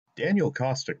Daniel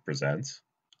Kostick presents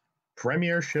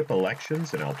Premiership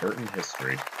Elections in Albertan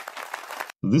History.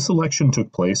 This election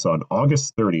took place on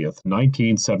August 30th,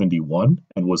 1971,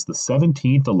 and was the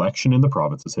 17th election in the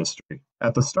province's history.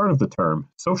 At the start of the term,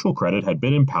 Social Credit had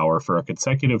been in power for a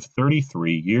consecutive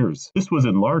 33 years. This was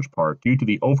in large part due to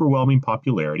the overwhelming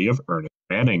popularity of Ernest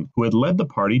Manning, who had led the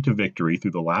party to victory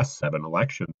through the last 7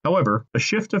 elections. However, a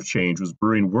shift of change was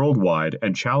brewing worldwide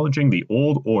and challenging the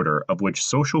old order of which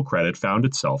Social Credit found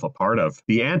itself a part of.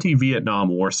 The anti-Vietnam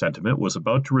War sentiment was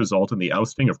about to result in the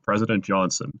ousting of President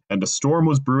Johnson, and a storm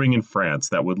was brewing in France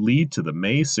that would lead to the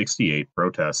May '68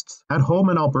 protests. At home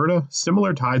in Alberta,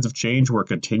 similar tides of change were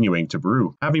continuing to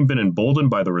brew. Having been emboldened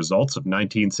by the results of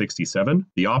 1967,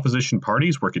 the opposition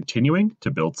parties were continuing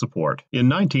to build support. In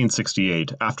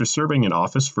 1968, after serving in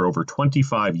office for over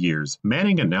 25 years,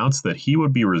 Manning announced that he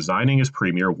would be resigning as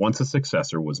premier once a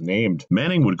successor was named.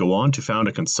 Manning would go on to found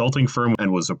a consulting firm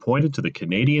and was appointed to the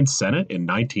Canadian Senate in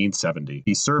 1970.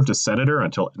 He served as senator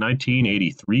until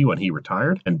 1983 when he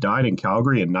retired and died in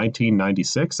Calgary in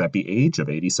 1996 at the age of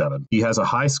 87. He has a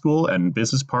high school and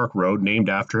Business Park Road named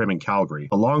after him in Calgary,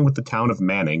 along with the town of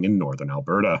Manning in northern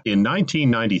Alberta. In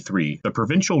 1993, the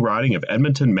provincial riding of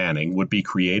Edmonton-Manning would be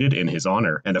created in his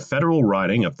honor, and a federal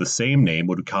riding of the same name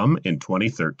would come in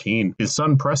 2013. His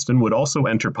son Preston would also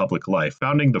enter public life,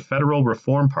 founding the Federal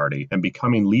Reform Party and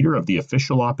becoming leader of the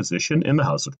official opposition in the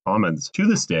House of Commons. To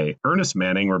this day, Ernest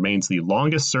Manning remains the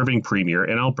longest-serving premier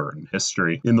in Albertan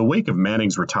history. In the wake of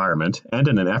Manning's retirement, and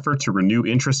in an effort to renew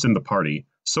interest in the party,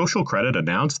 Social Credit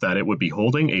announced that it would be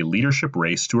holding a leadership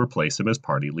race to replace him as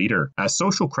party leader. As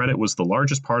Social Credit was the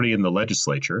largest party in the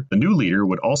legislature, the new leader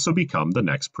would also become the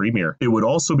next premier. It would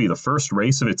also be the first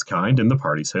race of its kind in the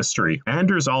party's history.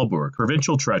 Anders Alborg,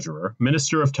 provincial treasurer,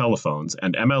 minister of telephones,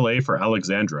 and MLA for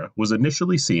Alexandra, was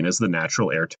initially seen as the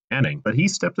natural heir to Manning, but he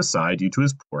stepped aside due to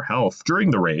his poor health.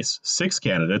 During the race, 6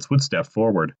 candidates would step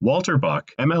forward: Walter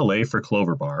Buck, MLA for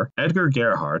Clover Bar; Edgar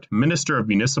Gerhardt, minister of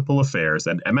municipal affairs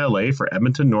and MLA for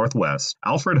Edmonton Northwest;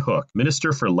 Alfred Hook,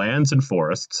 Minister for Lands and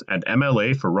Forests and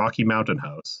MLA for Rocky Mountain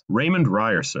House; Raymond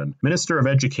Ryerson, Minister of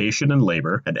Education and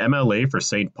Labor and MLA for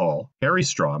St. Paul; Harry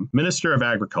Strom, Minister of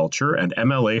Agriculture and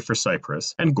MLA for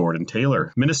Cyprus; and Gordon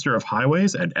Taylor, Minister of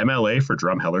Highways and MLA for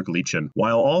Drumheller-Gleechen.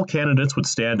 While all candidates would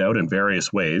stand out in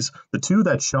various ways, the two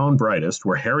that shone brightest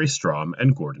were Harry Strom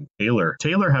and Gordon Taylor.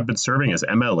 Taylor had been serving as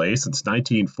MLA since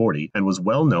 1940 and was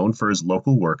well known for his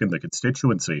local work in the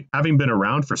constituency. Having been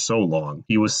around for so long,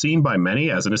 he was seen by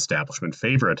many as an establishment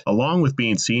favorite, along with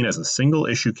being seen as a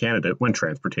single-issue candidate when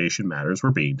transportation matters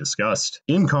were being discussed.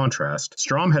 In contrast,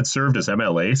 Strom had served as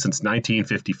MLA since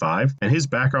 1955, and his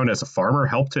background as a farmer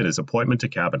helped in his appointment to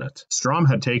cabinet. Strom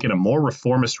had taken a more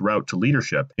reformist route to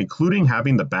leadership, including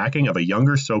having the backing of a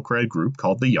younger Socred group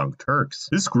called the Young Turks.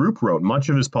 This group wrote much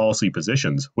of his policy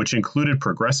positions, which included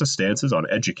progressive stances on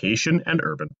education and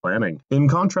urban planning. In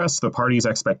contrast to the party's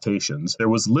expectations, there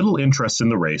was little interest in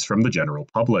the race from the general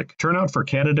public. Turnout for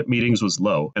candidate meetings was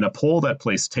low, and a poll that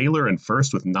placed Taylor in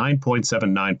first with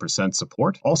 9.79%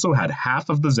 support also had half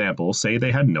of the sample say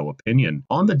they had no opinion.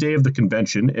 On the day of the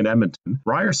convention in Edmonton,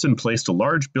 Ryerson placed a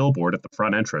large billboard at the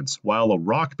front entrance, while a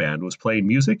rock band was playing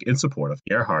music in support of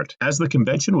Gerhardt. As the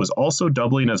convention was also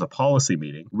doubling as a policy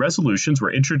meeting, resolutions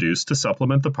were introduced to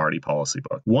supplement the party policy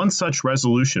book. One such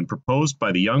resolution proposed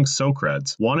by the young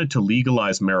Socreds wanted to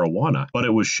legalize marijuana, but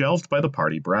it was shelved by the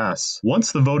party brass.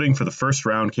 Once the voting for the first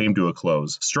round came to a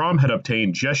close, Strom had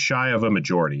obtained just shy of a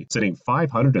majority, sitting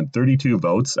 532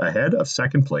 votes ahead of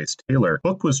second-place Taylor.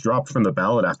 Hook was dropped from the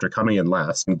ballot after coming in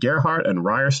last, and Gerhardt and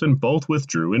Ryerson both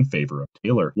withdrew in favor of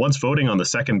Taylor. Once voting on the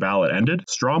second ballot ended,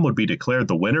 Strom would be declared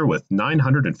the winner with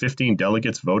 915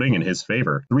 delegates voting in his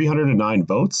favor, 309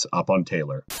 votes up on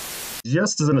Taylor.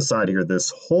 Just as an aside here,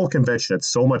 this whole convention had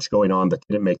so much going on that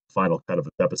didn't make the final cut of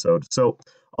this episode, so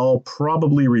I'll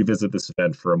probably revisit this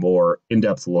event for a more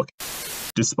in-depth look.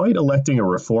 Despite electing a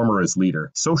reformer as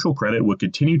leader, Social Credit would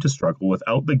continue to struggle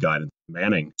without the guidance of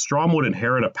Manning. Strom would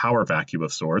inherit a power vacuum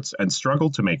of sorts and struggle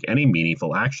to make any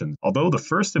meaningful actions, although the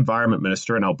first environment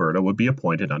minister in Alberta would be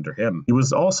appointed under him. He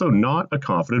was also not a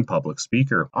confident public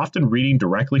speaker, often reading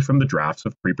directly from the drafts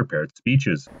of pre-prepared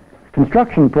speeches.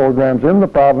 Construction programs in the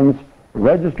province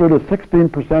registered a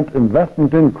 16%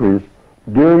 investment increase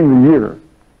during the year,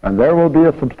 and there will be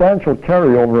a substantial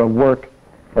carryover of work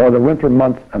for the winter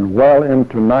months and well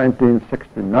into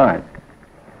 1969.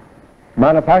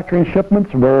 Manufacturing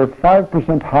shipments were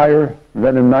 5% higher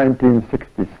than in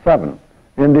 1967,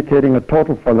 indicating a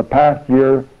total for the past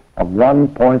year of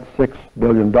 $1.6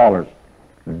 billion,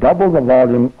 double the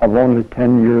volume of only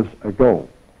 10 years ago.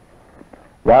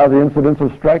 While the incidence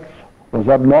of strikes was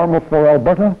abnormal for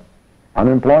Alberta,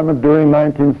 Unemployment during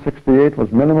 1968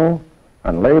 was minimal,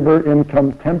 and labor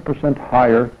income 10%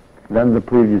 higher than the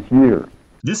previous year.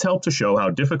 This helped to show how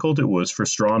difficult it was for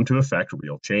Strom to effect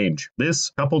real change.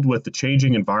 This, coupled with the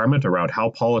changing environment around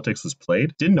how politics was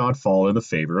played, did not fall in the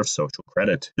favor of social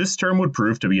credit. This term would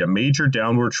prove to be a major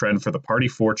downward trend for the party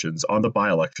fortunes on the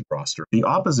by-election roster. The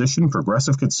opposition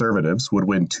Progressive Conservatives would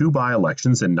win 2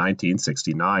 by-elections in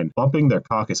 1969, bumping their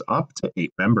caucus up to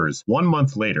 8 members. 1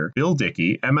 month later, Bill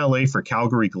Dickey, MLA for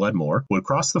Calgary-Glenmore, would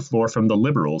cross the floor from the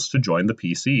Liberals to join the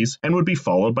PCs, and would be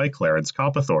followed by Clarence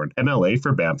Coppathorne, MLA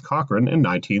for Banff-Cochrane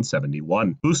in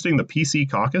 1971, boosting the PC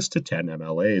caucus to 10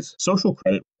 MLAs. Social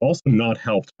credit was also not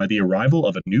helped by the arrival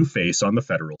of a new face on the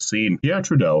federal scene. Pierre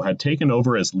Trudeau had taken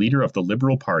over as leader of the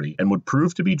Liberal Party and would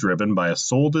prove to be driven by a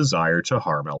sole desire to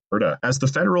harm Alberta. As the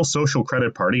federal Social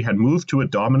Credit Party had moved to a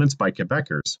dominance by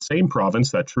Quebecers, same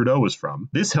province that Trudeau was from,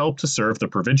 this helped to serve the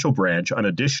provincial branch an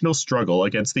additional struggle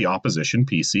against the opposition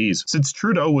PCs. Since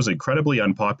Trudeau was incredibly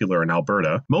unpopular in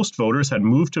Alberta, most voters had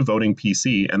moved to voting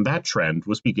PC, and that trend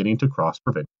was beginning to cross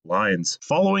provincial lines.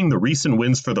 Following the recent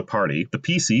wins for the party, the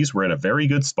PCs were in a very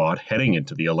good spot heading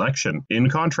into the election. In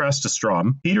contrast to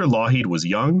Strom, Peter Lougheed was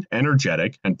young,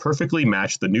 energetic, and perfectly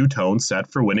matched the new tone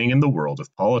set for winning in the world of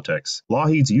politics.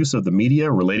 Lougheed's use of the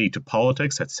media relating to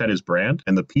politics had set his brand,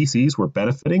 and the PCs were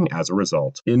benefiting as a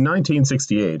result. In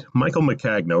 1968, Michael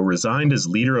McCagno resigned as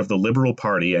leader of the Liberal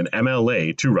Party and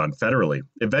MLA to run federally,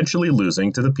 eventually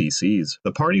losing to the PCs.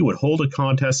 The party would hold a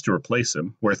contest to replace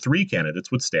him, where 3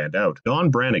 candidates would stand out: Don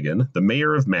Brannigan, the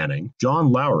mayor of Manning,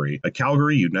 John Lowry, a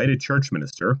Calgary United Church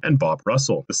minister, and Bob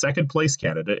Russell, the second-place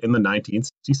candidate in the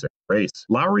 1966 race.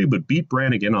 Lowry would beat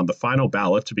Brannigan on the final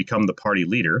ballot to become the party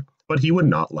leader, but he would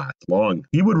not last long.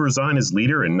 He would resign as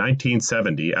leader in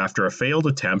 1970 after a failed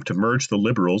attempt to merge the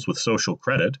Liberals with Social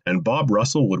Credit, and Bob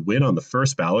Russell would win on the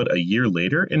first ballot a year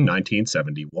later in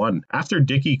 1971. After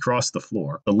Dickey crossed the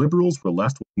floor, the Liberals were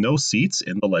left with no seats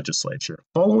in the legislature.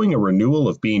 Following a renewal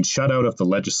of being shut out of the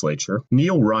legislature,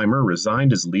 Neil Reimer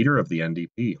resigned as leader of the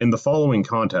NDP. In the following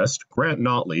contest, Grant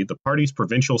Notley, the party's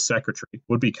provincial secretary,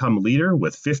 would become leader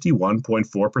with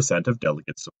 51.4% of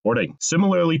delegates supporting.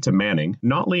 Similarly to Manning,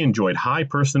 Notley enjoyed high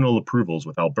personal approvals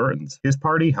with Albertans. His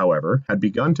party, however, had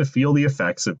begun to feel the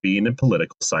effects of being in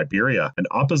political Siberia, and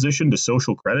opposition to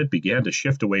social credit began to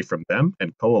shift away from them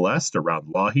and coalesced around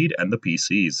Lougheed and the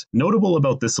PCs. Notable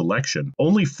about this election,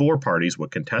 only 4 parties would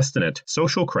contest in it: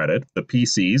 Social Credit, the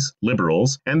PCs,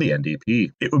 Liberals, and the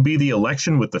NDP. It would be the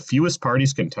election with the fewest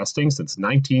parties contesting since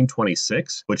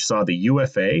 1926, which saw the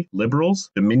UFA, Liberals,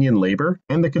 Dominion Labour,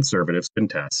 and the Conservatives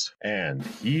contest. And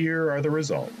here are the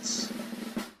results.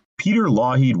 Peter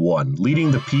Lougheed won,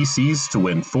 leading the PCs to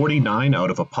win 49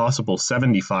 out of a possible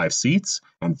 75 seats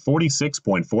and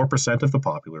 46.4% of the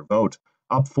popular vote,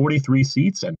 up 43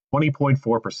 seats and 20.4%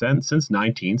 since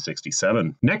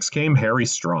 1967. Next came Harry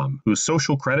Strom, whose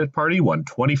Social Credit Party won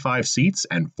 25 seats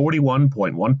and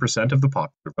 41.1% of the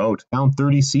popular vote, down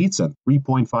 30 seats and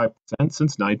 3.5%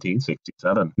 since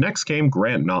 1967. Next came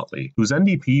Grant Notley, whose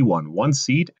NDP won 1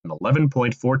 seat and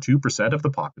 11.42% of the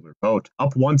popular vote,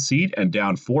 up 1 seat and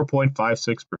down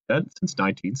 4.56% since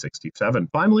 1967.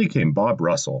 Finally came Bob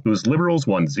Russell, whose Liberals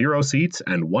won 0 seats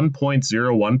and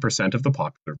 1.01% of the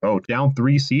popular vote, down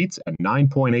 3 seats and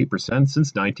 9.8%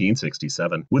 since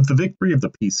 1967. With the victory of the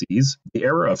PCs, the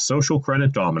era of social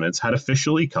credit dominance had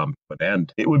officially come to an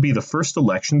end. It would be the first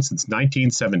election since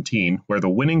 1917 where the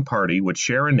winning party would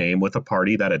share a name with a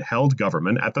party that had held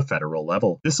government at the federal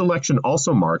level. This election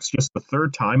also marks just the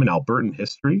 3rd time in Albertan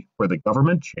history where the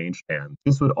government changed hands.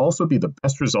 This would also be the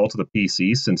best result of the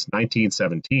PCs since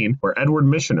 1917, where Edward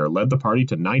Michener led the party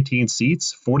to 19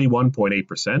 seats,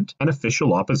 41.8%, and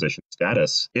official opposition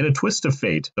status. In a twist of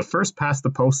fate, the first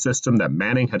past-the-post system that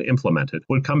Manning had implemented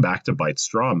would come back to bite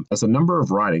Strom, as a number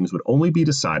of ridings would only be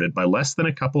decided by less than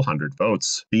a couple hundred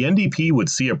votes. The NDP would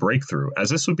see a breakthrough, as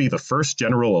this would be the first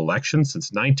general election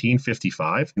since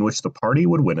 1955 in which the party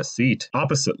would win a seat.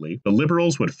 Oppositely, the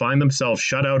Liberals would find themselves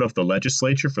shut out of the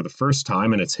legislature for the first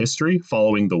time in its history,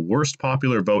 following the worst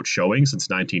popular vote showing since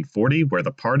 1940, where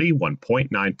the party won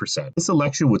 0.9%. This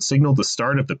election would signal the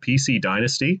start of the PC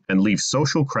dynasty and leave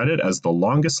Social Credit as the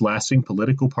longest-lasting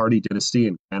political party dynasty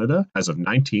in Canada as of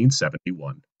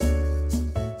 1971.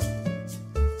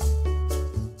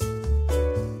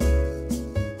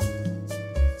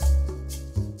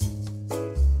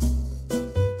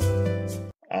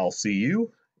 I'll see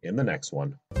you in the next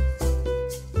one.